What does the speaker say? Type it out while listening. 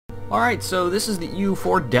Alright, so this is the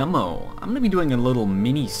EU4 Demo. I'm going to be doing a little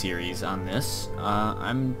mini-series on this.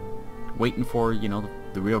 I'm waiting for, you know,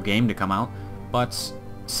 the real game to come out. But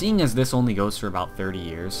seeing as this only goes for about 30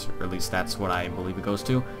 years, or at least that's what I believe it goes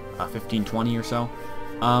to, 15, 20 or so,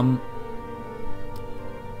 I'm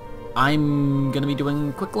going to be doing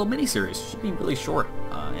a quick little mini-series. It should be really short,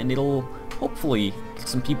 and it'll hopefully get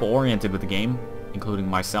some people oriented with the game, including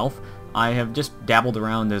myself. I have just dabbled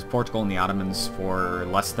around as Portugal and the Ottomans for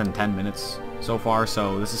less than 10 minutes so far,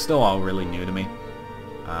 so this is still all really new to me.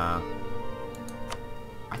 I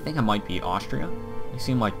think I might be Austria. They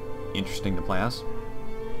seem like interesting to play as.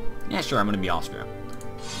 Yeah, sure, I'm going to be Austria.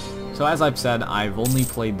 So as I've said, I've only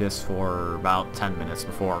played this for about 10 minutes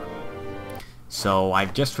before. So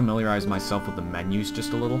I've just familiarized myself with the menus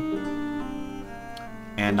just a little.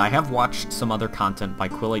 And I have watched some other content by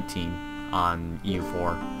Quill18 on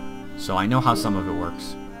EU4. So I know how some of it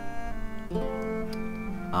works.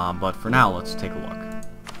 But for now, let's take a look.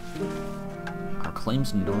 Our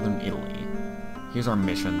claims in northern Italy. Here's our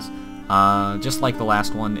missions. Just like the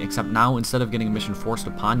last one, except now instead of getting a mission forced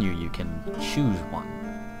upon you, you can choose one.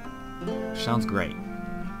 Which sounds great.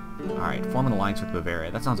 Alright, form an alliance with Bavaria.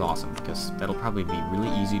 That sounds awesome, because that'll probably be really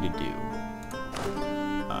easy to do.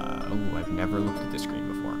 Oh, I've never looked at this screen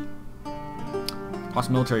before. Cost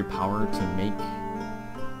military power to make...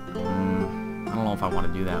 I don't know if I want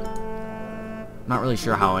to do that. I'm not really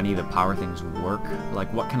sure how any of the power things work.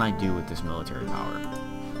 Like, what can I do with this military power?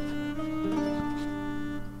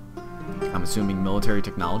 I'm assuming military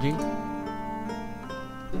technology?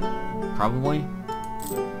 Probably?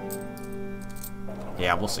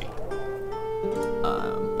 Yeah, we'll see.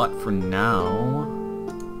 But for now...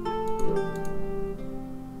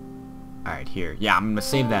 Alright, here. Yeah, I'm gonna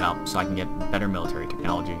save that up so I can get better military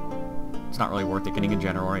technology. It's not really worth it getting a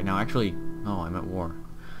general right now. Actually, oh, I'm at war.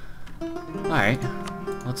 Alright,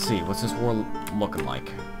 let's see. What's this war looking like?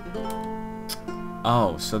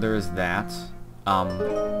 Oh, so there is that.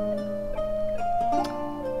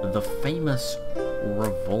 The famous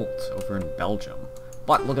revolt over in Belgium.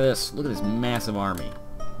 But look at this. Look at this massive army.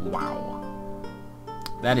 Wow.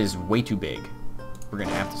 That is way too big. We're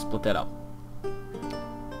gonna have to split that up. I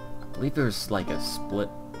believe there's like a split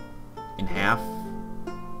in half.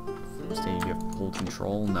 Stage, you have to hold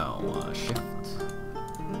control? No. Shift?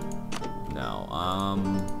 No.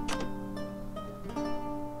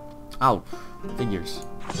 Oh, figures.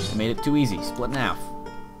 I made it too easy. Split in half.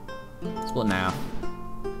 Split in half.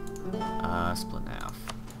 Split in half.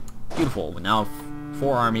 Beautiful. We now have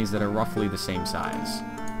 4 armies that are roughly the same size.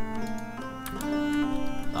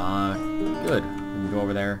 Good. We can go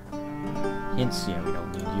over there. Hints? Yeah, we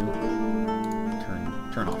don't need you.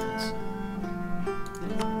 Turn off hints.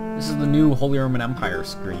 This is the new Holy Roman Empire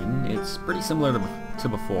screen. It's pretty similar to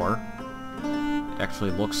before. It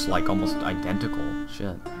actually looks like almost identical.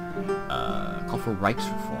 Shit. Call for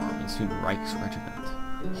Reichsreform. Institute Reichsregiment.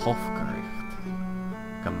 Hofgericht.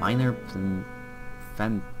 Gemeiner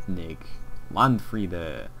Pfennig.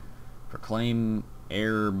 Landfriede. Proclaim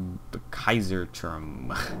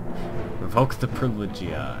Kaiserturm. Revoke the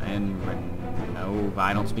Privilegia. And no,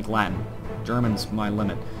 I don't speak Latin. German's my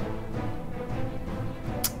limit.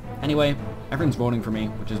 Anyway, everyone's voting for me,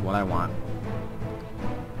 which is what I want.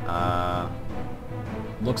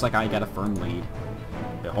 Looks like I got a firm lead.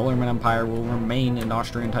 The Holy Roman Empire will remain an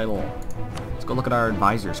Austrian title. Let's go look at our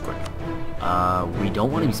advisors quick. We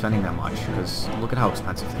don't want to be spending that much, because look at how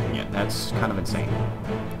expensive they can get. That's kind of insane.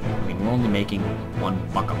 I mean, we're only making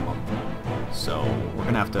 $1 a month. So, we're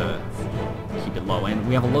going to have to keep it low. And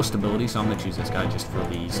we have a low stability, so I'm going to choose this guy just for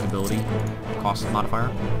the stability cost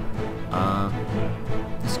modifier.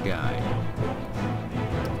 This guy.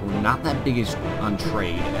 We're not that big on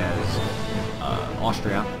trade as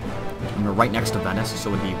Austria. And we're right next to Venice,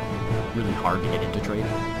 so it'd be really hard to get into trade.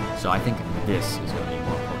 So I think this is going to be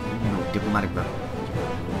more important. You know, diplomatic...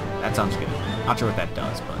 That sounds good. Not sure what that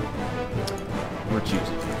does, but we're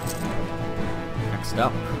choosing. Next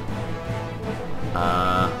up.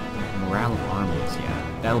 Morale of armies,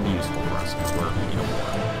 yeah. That'll be useful for us because we're in a war.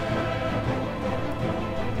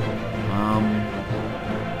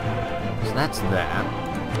 So that's that.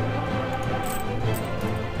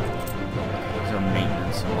 Those are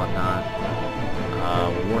maintenance and whatnot.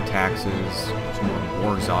 War taxes, some more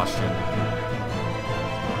war exhaustion.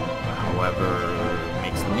 However,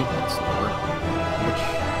 makes the maintenance lower, which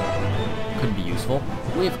could be useful.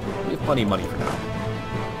 We have plenty of money for now.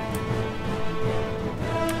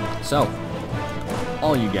 So,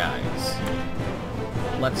 all you guys,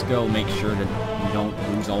 let's go make sure that we don't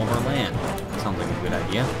lose all of our land. That sounds like a good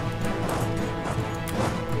idea.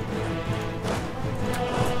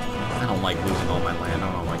 I don't like losing all my land.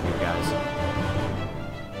 I don't know like you guys.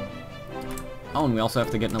 Oh, and we also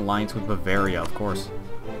have to get an alliance with Bavaria, of course.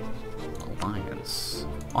 Alliance.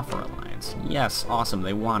 Offer alliance. Yes, awesome,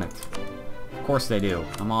 they want it. Of course they do.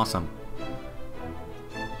 I'm awesome.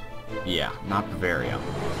 Yeah, not Bavaria.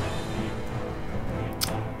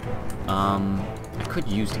 I could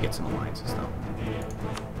use to get some alliances, though.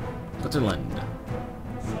 Switzerland.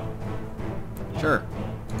 Sure.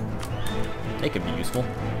 They could be useful.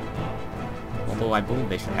 Although I believe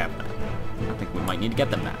they should have that. I think we might need to get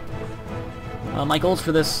them that. My goals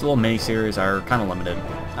for this little mini-series are kind of limited.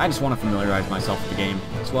 I just want to familiarize myself with the game,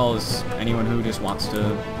 as well as anyone who just wants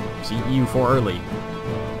to see EU4 early.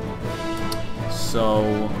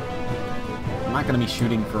 So, I'm not going to be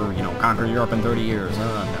shooting for, you know, conquer Europe in 30 years.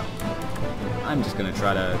 No. I'm just going to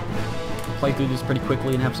try to play through this pretty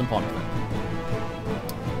quickly and have some fun with it.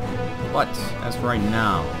 But, as for right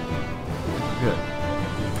now, good.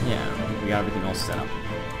 Yeah, we got everything all set up.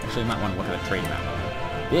 Actually, I might want to look at a trade map.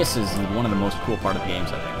 This is one of the most cool part of the games,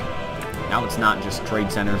 I think. Now it's not just trade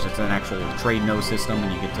centers, it's an actual trade node system,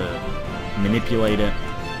 and you get to manipulate it.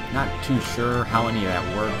 Not too sure how any of that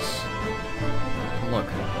works. Look.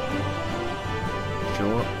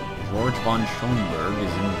 George von Schoenberg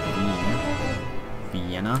is in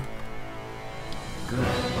Vienna. Good.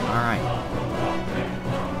 Alright.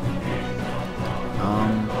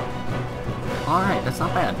 Alright, that's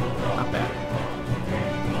not bad. Not bad.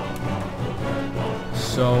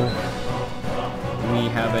 So, we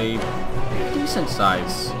have a decent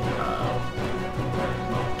size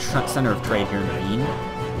center of trade here in Wien.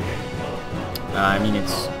 I mean,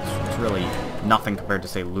 it's really nothing compared to,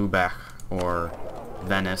 say, Lübeck or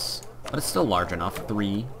Venice, but it's still large enough.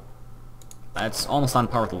 3. That's almost on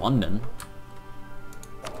par with London.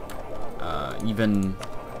 Even...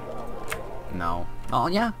 No. Oh,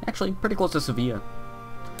 yeah, actually, pretty close to Sevilla.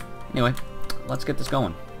 Anyway, let's get this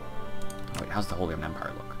going. Wait, how's the Holy Roman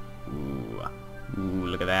Empire look? Ooh,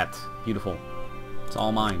 look at that. Beautiful. It's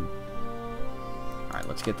all mine. Alright,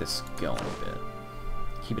 let's get this going a bit.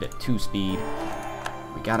 Keep it at 2 speed.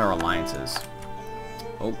 We got our alliances.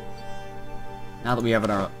 Oh. Now that we have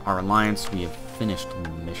our alliance, we have finished the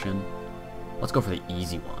mission. Let's go for the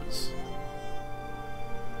easy ones.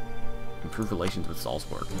 Improve relations with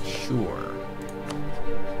Salzburg. Sure.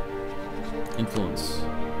 Influence.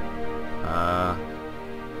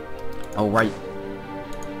 Oh, right.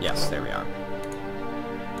 Yes, there we are.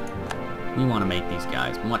 We want to make these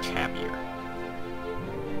guys much happier.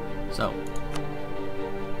 So.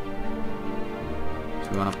 Do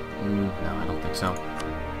we want to... no, I don't think so.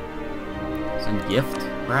 Send gift,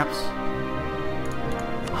 perhaps?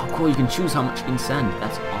 Oh, cool, you can choose how much you can send.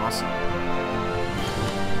 That's awesome.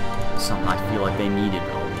 Something I feel like they needed a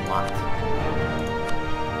lot.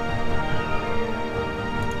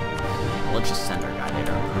 Let's just send our guy there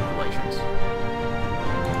to improve relations.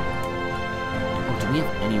 Oh, do we have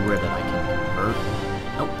anywhere that I can convert?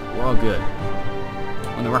 Nope, we're all good.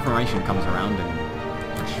 When the Reformation comes around, and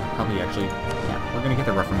which probably actually, yeah, we're gonna get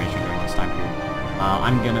the Reformation during this time period.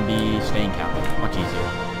 I'm gonna be staying Catholic, much easier.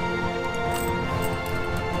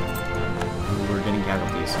 We're getting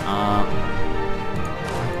casualties.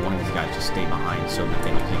 One of these guys just stay behind so that they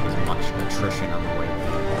don't take as much attrition on the way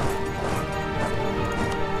there.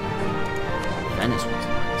 Venice wants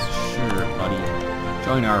alliance. Sure, buddy.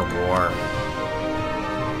 Join our war.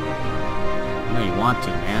 I know you want to,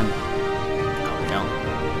 man. No, we don't.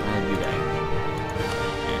 Neither do they.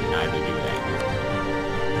 And neither do they.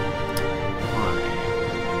 Fine.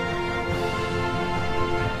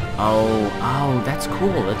 Oh, that's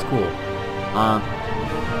cool. That's cool.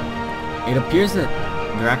 It appears that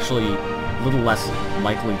they're actually a little less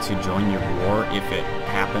likely to join your war if it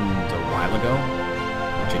happened a while ago,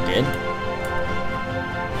 which it did.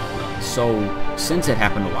 So, since it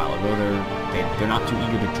happened a while ago, they're not too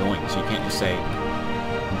eager to join, so you can't just say,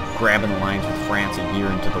 grab an alliance with France a year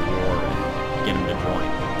into the war and get them to join.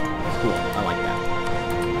 It's cool. I like that.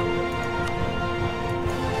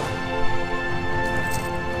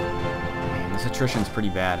 Man, this attrition's pretty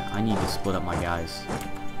bad. I need to split up my guys.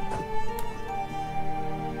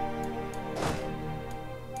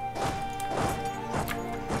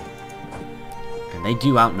 And they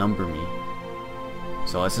do outnumber me.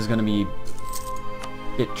 So this is going to be a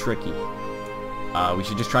bit tricky. We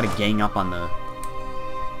should just try to gang up on the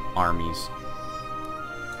armies.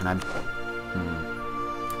 And I'm...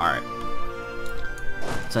 Alright.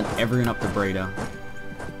 Send everyone up to Breda.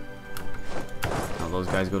 Now those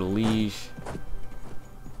guys go to Liège.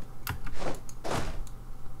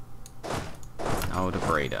 Now to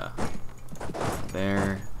Breda.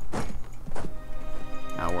 There.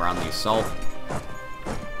 Now we're on the assault.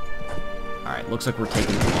 Alright, looks like we're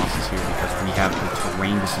taking some losses here because we have the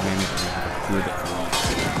terrain disadvantage and we have a good lead.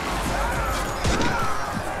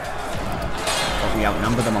 But we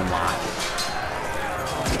outnumber them a lot.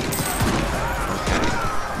 Okay.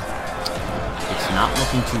 It's not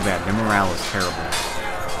looking too bad. Their morale is terrible.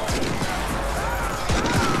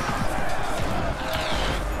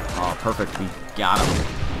 Oh, perfect. We got him.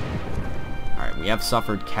 Alright, we have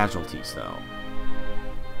suffered casualties, though.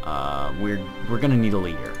 We're gonna need a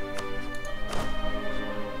leader.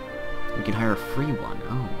 We can hire a free one.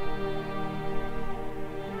 Oh.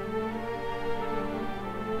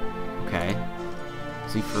 Okay.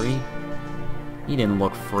 Is he free? He didn't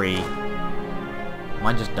look free. Am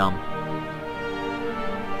I just dumb?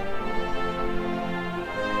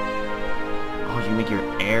 Oh, you make your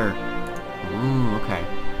air. Ooh, okay.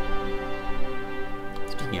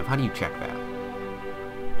 Speaking of, how do you check that?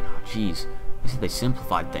 Oh, jeez. They said they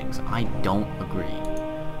simplified things. I don't agree.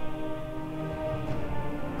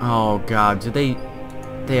 Oh god, did they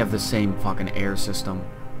have the same fucking air system?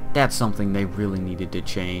 That's something they really needed to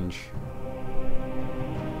change.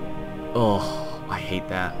 Ugh, I hate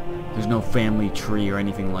that. There's no family tree or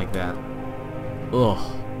anything like that.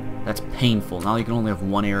 Ugh, that's painful. Now you can only have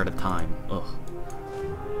one air at a time. Ugh.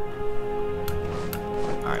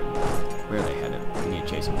 Alright, where are they headed? We need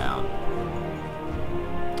to chase them down.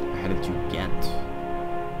 They're headed to Ghent.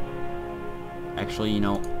 Actually, you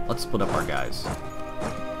know, let's split up our guys.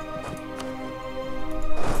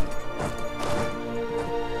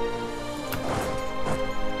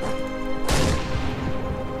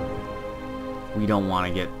 We don't want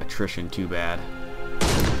to get attrition too bad.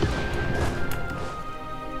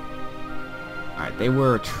 Alright, they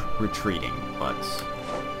were retreating, but...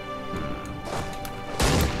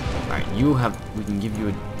 Alright, you have... We can give you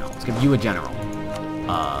a... No, let's give you a general.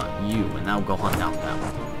 You, and now go hunt down them.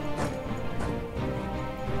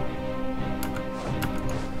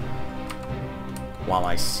 While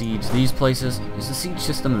I siege these places. Is the siege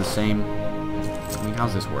system the same? I mean,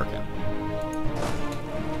 how's this working?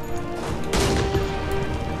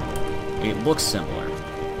 It looks similar. Alright,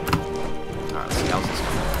 let's see how's this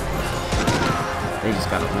going. They just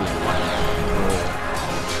got a really lucky roll.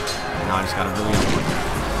 Now I just got a really unlucky.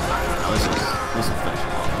 Alright, now this will finish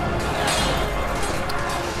them off.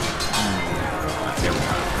 Alright, there we go.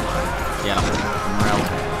 Come on. Get him. Morale's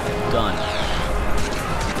done.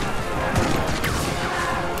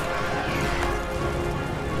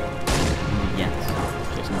 Yes.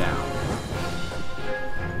 Chase him down.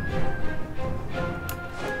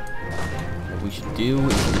 Should do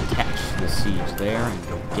is detach the siege there and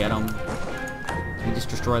go get them. Did we just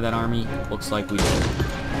destroy that army? Looks like we did.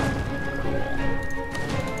 Cool.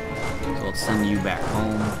 So let's send you back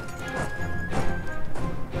home.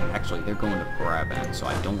 Actually, they're going to Brabant, so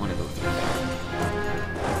I don't want to go through there.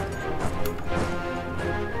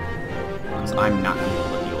 Because I'm not going to be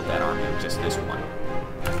able to deal with that army with just this one.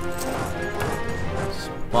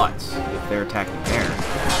 But if they're attacking there,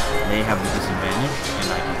 they have the disadvantage,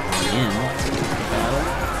 and I can come in the battle,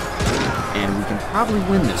 and we can probably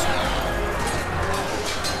win this one.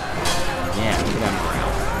 Yeah, look at that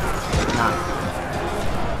morale. Not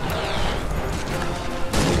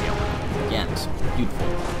good. Ghent, beautiful.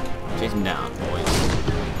 Chase him down, boys.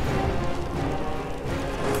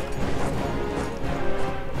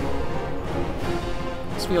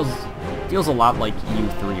 This feels a lot like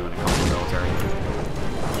EU3 when it comes to military.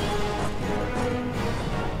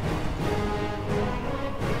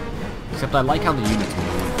 Except I like how the units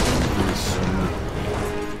move really smoothly.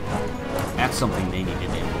 That's something they needed to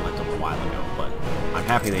implement a while ago, but I'm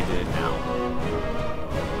happy they did it now.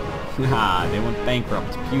 Haha, they went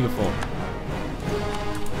bankrupt. Beautiful.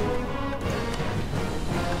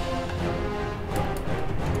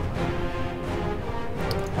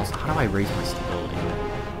 Also, how do I raise my stability?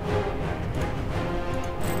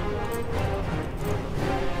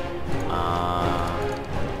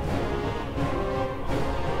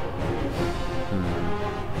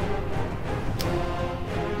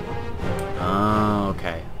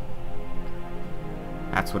 Okay.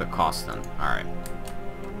 That's what it costs them. Alright.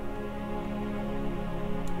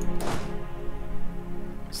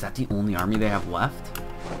 Is that the only army they have left?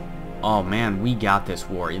 Oh man, we got this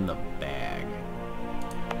war in the bag.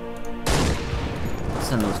 Let's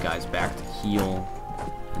send those guys back to heal.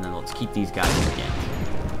 And then let's keep these guys in Ghent.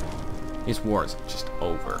 This war is just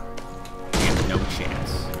over. We have no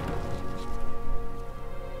chance.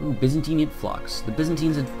 Ooh, Byzantine influx. The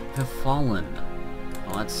Byzantines have fallen.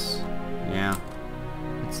 Well, that's... yeah.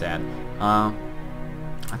 It's sad. I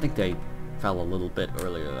think they fell a little bit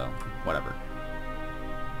earlier, though. Whatever.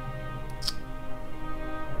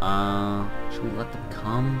 Should we let them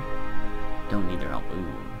come? Don't need their help. Ooh.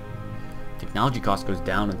 technology cost goes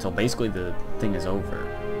down until basically the thing is over.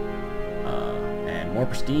 And more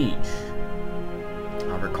prestige.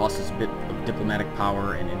 However, it costs us a bit of diplomatic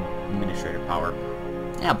power and administrative power.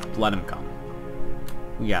 Yeah, let him come.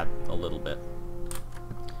 We got a little bit.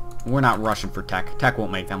 We're not rushing for tech. Tech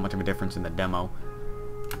won't make that much of a difference in the demo.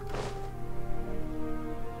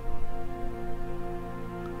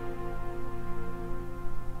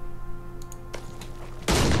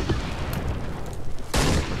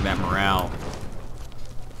 Look at that morale.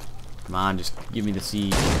 Come on, just give me the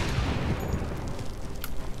siege.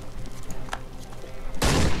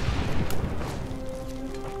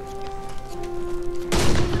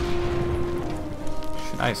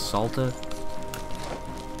 Should I assault it?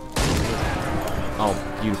 Oh,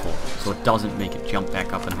 beautiful. So it doesn't make it jump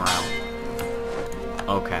back up in morale.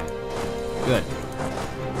 Okay. Good.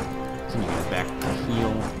 So you get back to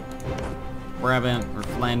heal. Brabant or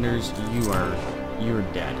Flanders, you're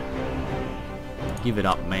dead. Give it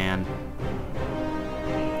up, man.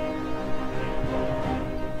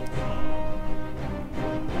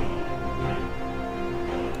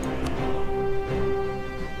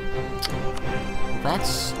 That's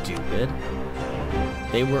stupid.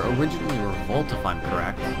 They were originally a revolt, if I'm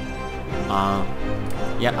correct.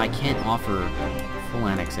 Yet I can't offer full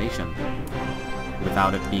annexation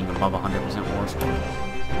without it being above 100% war score.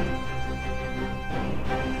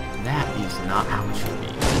 That is not how it should be.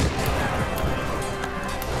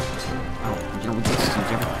 Oh, you know, we just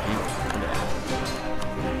siege everything. Look at that.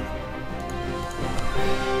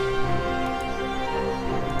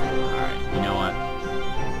 Alright, you know what?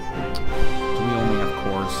 Do we only have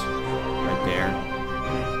cores right there?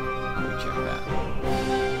 Let me check that.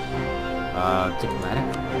 Diplomatic?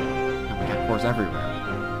 No, we got cores everywhere.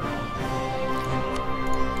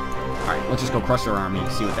 Alright, let's just go crush their army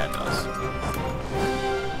and see what that does.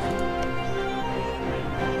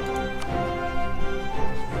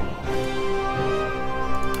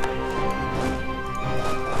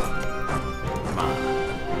 Come on.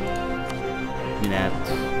 Give me that.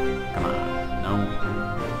 Come on. No.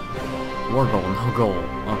 War goal, no goal.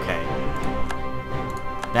 Okay.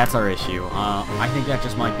 That's our issue. I think that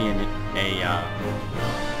just might be a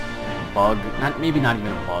bug. Maybe not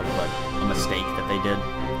even a bug, but a mistake that they did.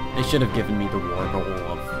 They should have given me the war goal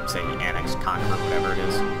of, say, annex, conquer, whatever it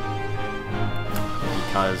is.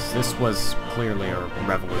 Because this was clearly a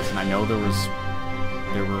revolution. I know there were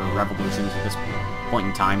revolutions at this point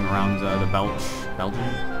in time around the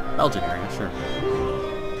Belgian area, sure.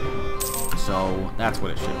 So that's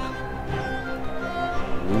what it should have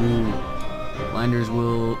been. Ooh. Flanders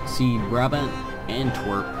will cede Brabant,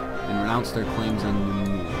 Antwerp, and renounce their claims on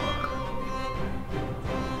Nemours.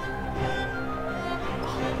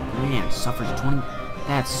 Oh, man, suffers 20.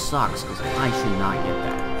 That sucks, because I should not get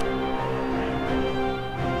that.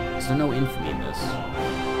 Is there no infamy in this? I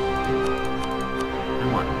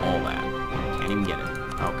want all that. Can't even get it.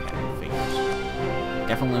 Okay, figures.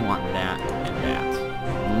 Definitely want that and that.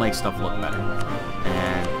 It'll make stuff look better.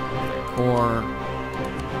 And their core.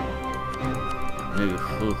 Ooh,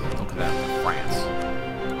 look at that, France.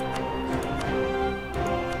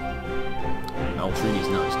 No treaties,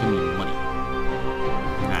 no, just give me your money.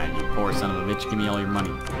 Ah, you poor son of a bitch, give me all your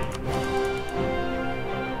money.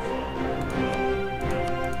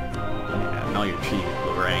 Yeah, and all your treaties,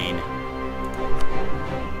 Lorraine.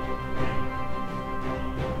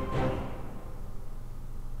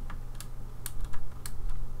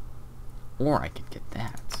 Or I could get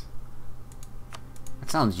that.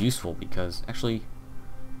 That sounds useful because, actually,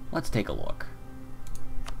 let's take a look.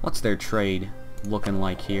 What's their trade looking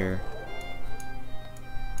like here?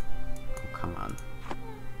 Oh, come on.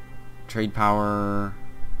 Trade power...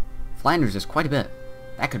 Flanders is quite a bit.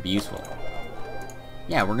 That could be useful.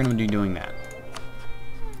 Yeah, we're gonna be doing that.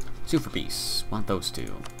 Sue for peace. Want those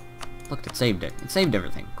two. Look, it saved it. It saved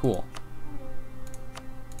everything. Cool.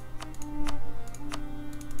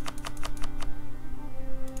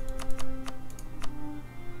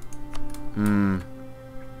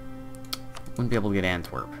 Wouldn't be able to get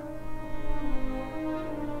Antwerp.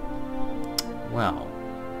 Well.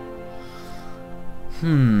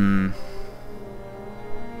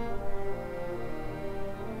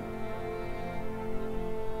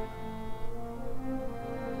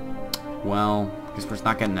 Well, guess we're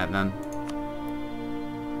not getting that then.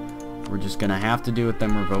 We're just gonna have to do with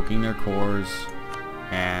them revoking their cores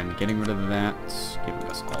and getting rid of that, giving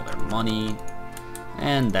us all their money,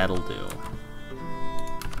 and that'll do.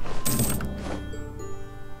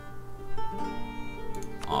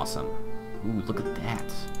 Awesome. Ooh, look at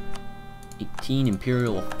that. 18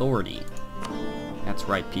 Imperial Authority. That's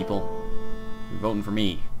right, people. You're voting for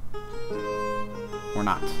me. Or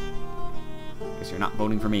not. Guess you're not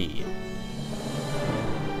voting for me.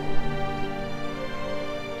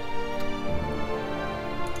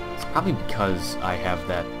 It's probably because I have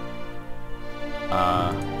that,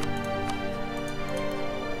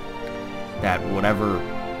 that whatever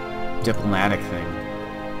diplomatic thing.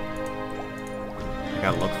 I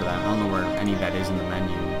gotta look for that. I don't know where any of that is in the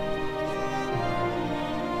menu.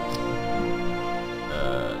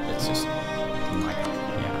 It's just like,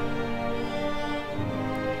 yeah.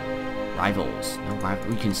 Rivals. No rival.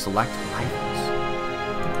 We can select rivals.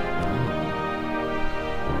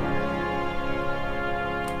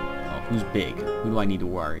 Oh, who's big? Who do I need to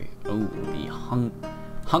worry? Oh, the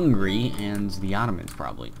Hungary and the Ottomans,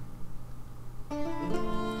 probably.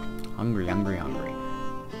 Hungry.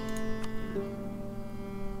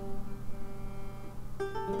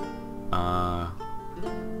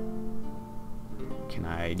 Can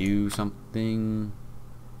I do something?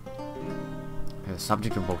 The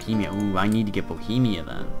subject of Bohemia. Ooh, I need to get Bohemia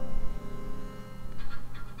then.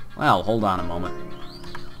 Well, hold on a moment.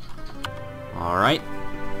 Alright.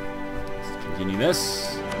 Let's continue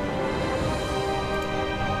this.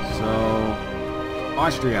 So,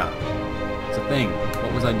 Austria. It's a thing.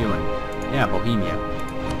 What was I doing? Yeah, Bohemia.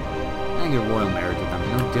 I get a royal marriage with them.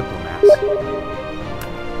 No diplomats.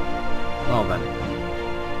 Well then.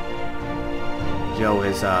 Joe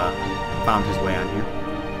has found his way on here.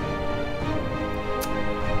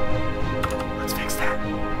 Let's fix that.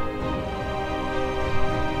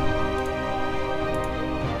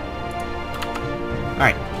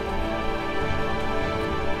 Alright.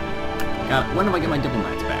 When do I get my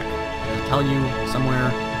diplomats back? Does it tell you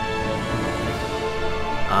somewhere?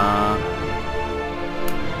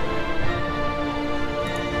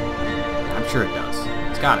 I'm sure it does.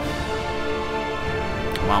 It's got it.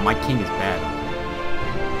 Wow, my king is bad.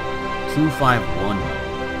 251.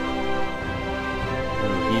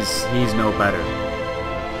 He's no better.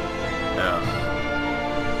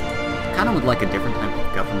 Kind of would like a different type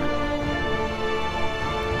of government.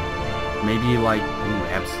 Maybe like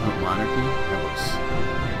absolute monarchy. That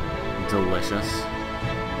looks delicious.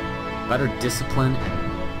 Better discipline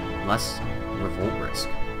and less revolt risk.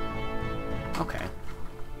 Okay.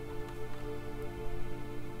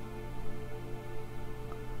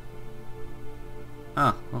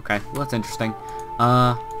 Oh, okay. Well, that's interesting.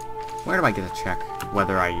 Where do I get a check?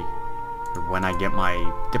 Whether or when I get my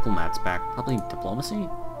diplomats back. Probably diplomacy?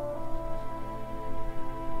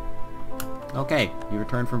 Okay, you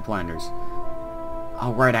returned from Flanders.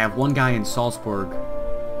 Oh, right, I have one guy in Salzburg.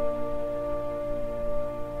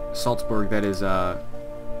 That is,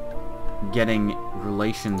 getting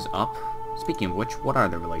relations up. Speaking of which, what are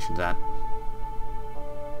the relations at?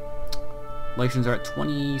 Relations are at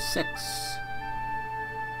 26.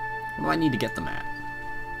 What do I need to get them at?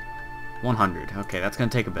 100. Okay, that's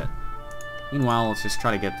gonna take a bit. Meanwhile, let's just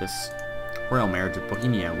try to get this royal marriage with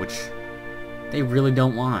Bohemia, which they really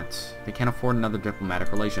don't want. They can't afford another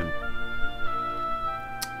diplomatic relation.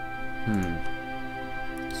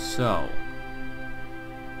 So.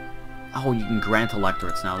 Oh, you can grant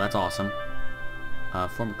electorates now. That's awesome.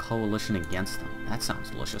 Form a coalition against them. That sounds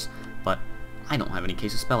delicious. But I don't have any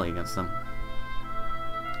casus belli against them.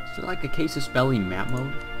 Is there like a casus belli map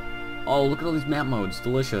mode? Oh, look at all these map modes.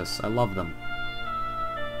 Delicious. I love them.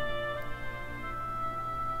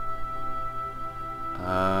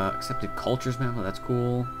 Accepted cultures map mode. That's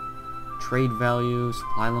cool. Trade value,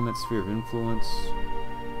 supply limit, sphere of influence.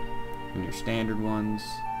 And your standard ones.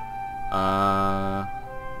 I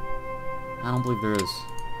don't believe there is.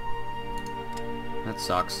 That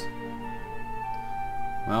sucks.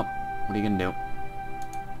 Well, what are you gonna do?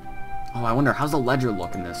 Oh, I wonder, how's the ledger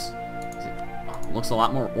look in this? It looks a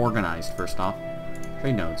lot more organized, first off.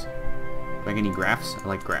 Trade nodes. Do I get any graphs? I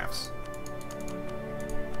like graphs.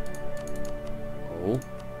 Oh.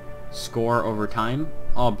 Score over time.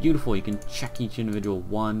 Oh, beautiful. You can check each individual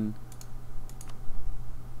one.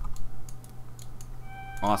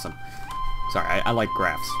 Awesome. Sorry, I like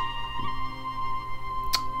graphs.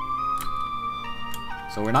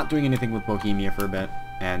 So we're not doing anything with Bohemia for a bit,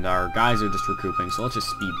 and our guys are just recouping, so let's just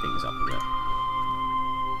speed things up a bit.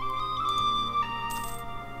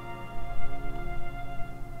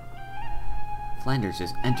 Flanders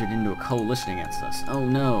has entered into a coalition against us. Oh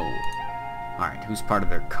no. Alright, who's part of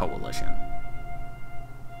their coalition?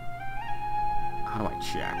 How do I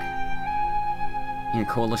check? In a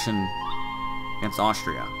coalition against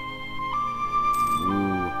Austria.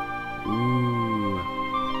 Ooh.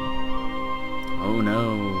 Oh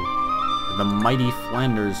no. The mighty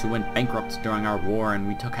Flanders who went bankrupt during our war, and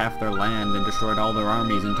we took half their land and destroyed all their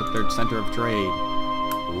armies and took their center of trade.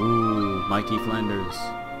 Ooh, mighty Flanders.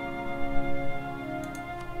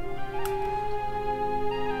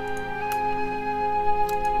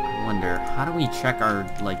 How do we check our,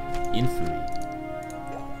 like, infamy?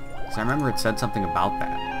 Because I remember it said something about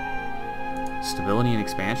that. Stability and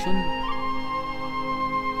expansion?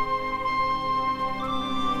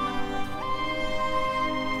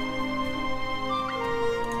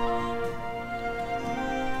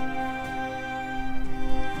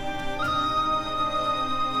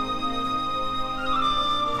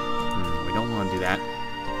 We don't want to do that.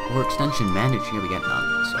 Or extension managed. Here we get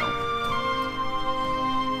none, so...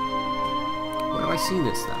 Where do I see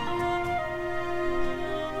this, then?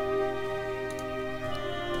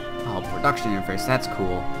 Oh, production interface. That's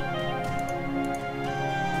cool.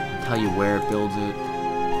 Tell you where it builds it.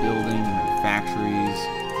 Building, manufactories.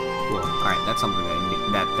 Cool. Alright, that's something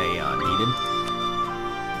that they needed.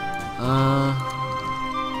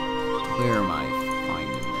 Where am I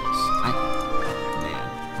finding this? Man,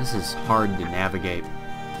 this is hard to navigate.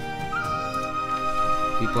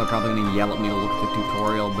 People are probably going to yell at me to look at the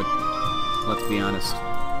tutorial, but let's be honest.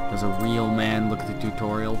 Does a real man look at the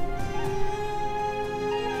tutorial?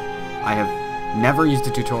 I have never used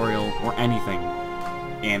a tutorial or anything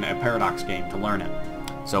in a Paradox game to learn it.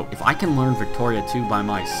 So if I can learn Victoria 2 by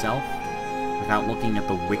myself, without looking at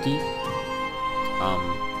the wiki,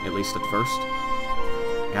 at least at first,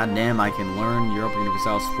 goddamn, I can learn Europa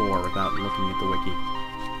Universalis 4 without looking at the wiki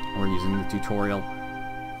or using the tutorial.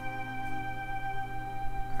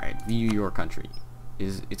 Alright, view your country.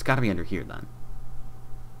 It's got to be under here, then.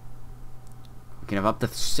 We can have up to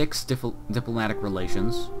 6 diplomatic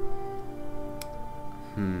relations.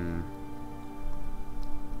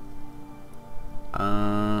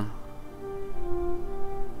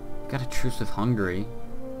 Got a truce with Hungary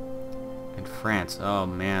and France. Oh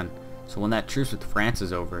man. So when that truce with France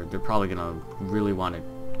is over, they're probably gonna really want to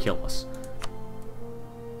kill us.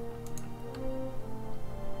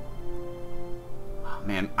 Oh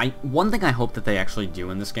man, one thing I hope that they actually do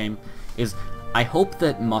in this game is I hope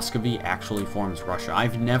that Muscovy actually forms Russia.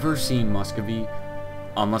 I've never seen Muscovy,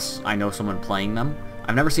 unless I know someone playing them,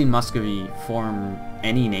 I've never seen Muscovy form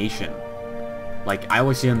any nation. Like, I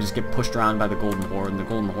always see them just get pushed around by the Golden Horde, and the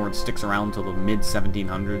Golden Horde sticks around until the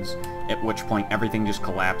mid-1700s, at which point everything just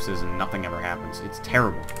collapses and nothing ever happens. It's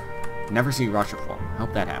terrible. Never see Russia form. I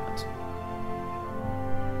hope that happens.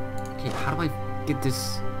 Okay, how do I get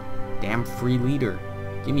this damn free leader?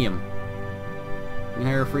 Give me him. Let me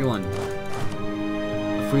hire a free one.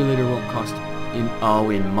 A free leader won't cost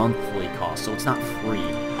in monthly cost, so it's not free,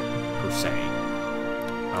 per se.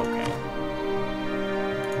 Okay.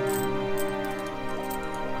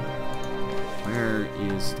 Where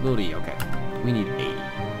is stability? Okay. We need 80.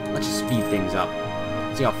 Let's just speed things up.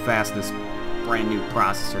 See how fast this brand new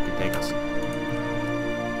processor can take us.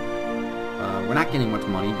 We're not getting much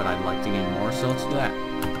money, but I'd like to gain more, so let's do that.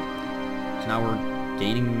 So now we're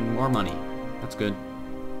gaining more money. That's good.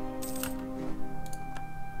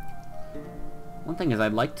 One thing is,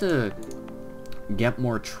 I'd like to get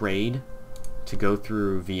more trade to go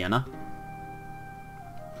through Vienna.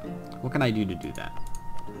 What can I do to do that?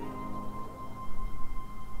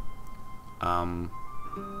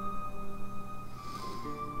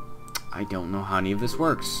 I don't know how any of this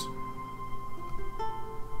works.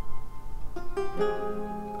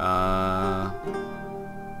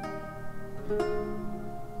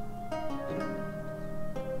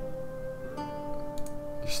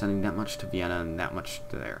 You're sending that much to Vienna and that much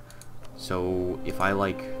to there. So if I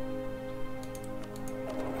like...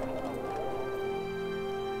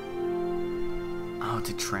 Oh,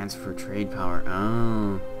 to transfer trade power.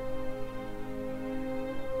 Oh.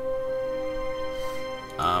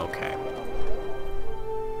 Okay.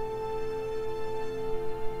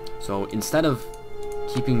 So instead of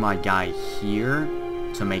keeping my guy here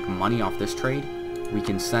to make money off this trade, we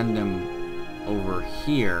can send him over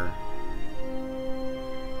here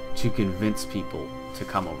to convince people to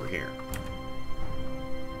come over here.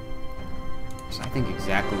 So I think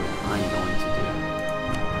exactly what I'm going to do.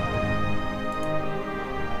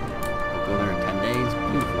 We'll go there in 10 days.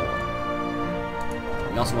 Beautiful.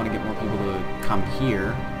 We also want to get more people to come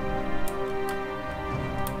here.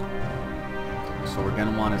 So we're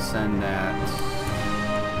going to want to send that...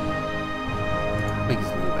 How big is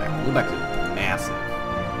Lubeck? Lubeck is massive.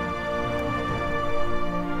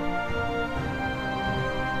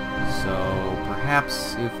 So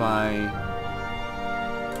perhaps if I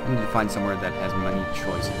need to find somewhere that has many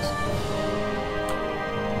choices.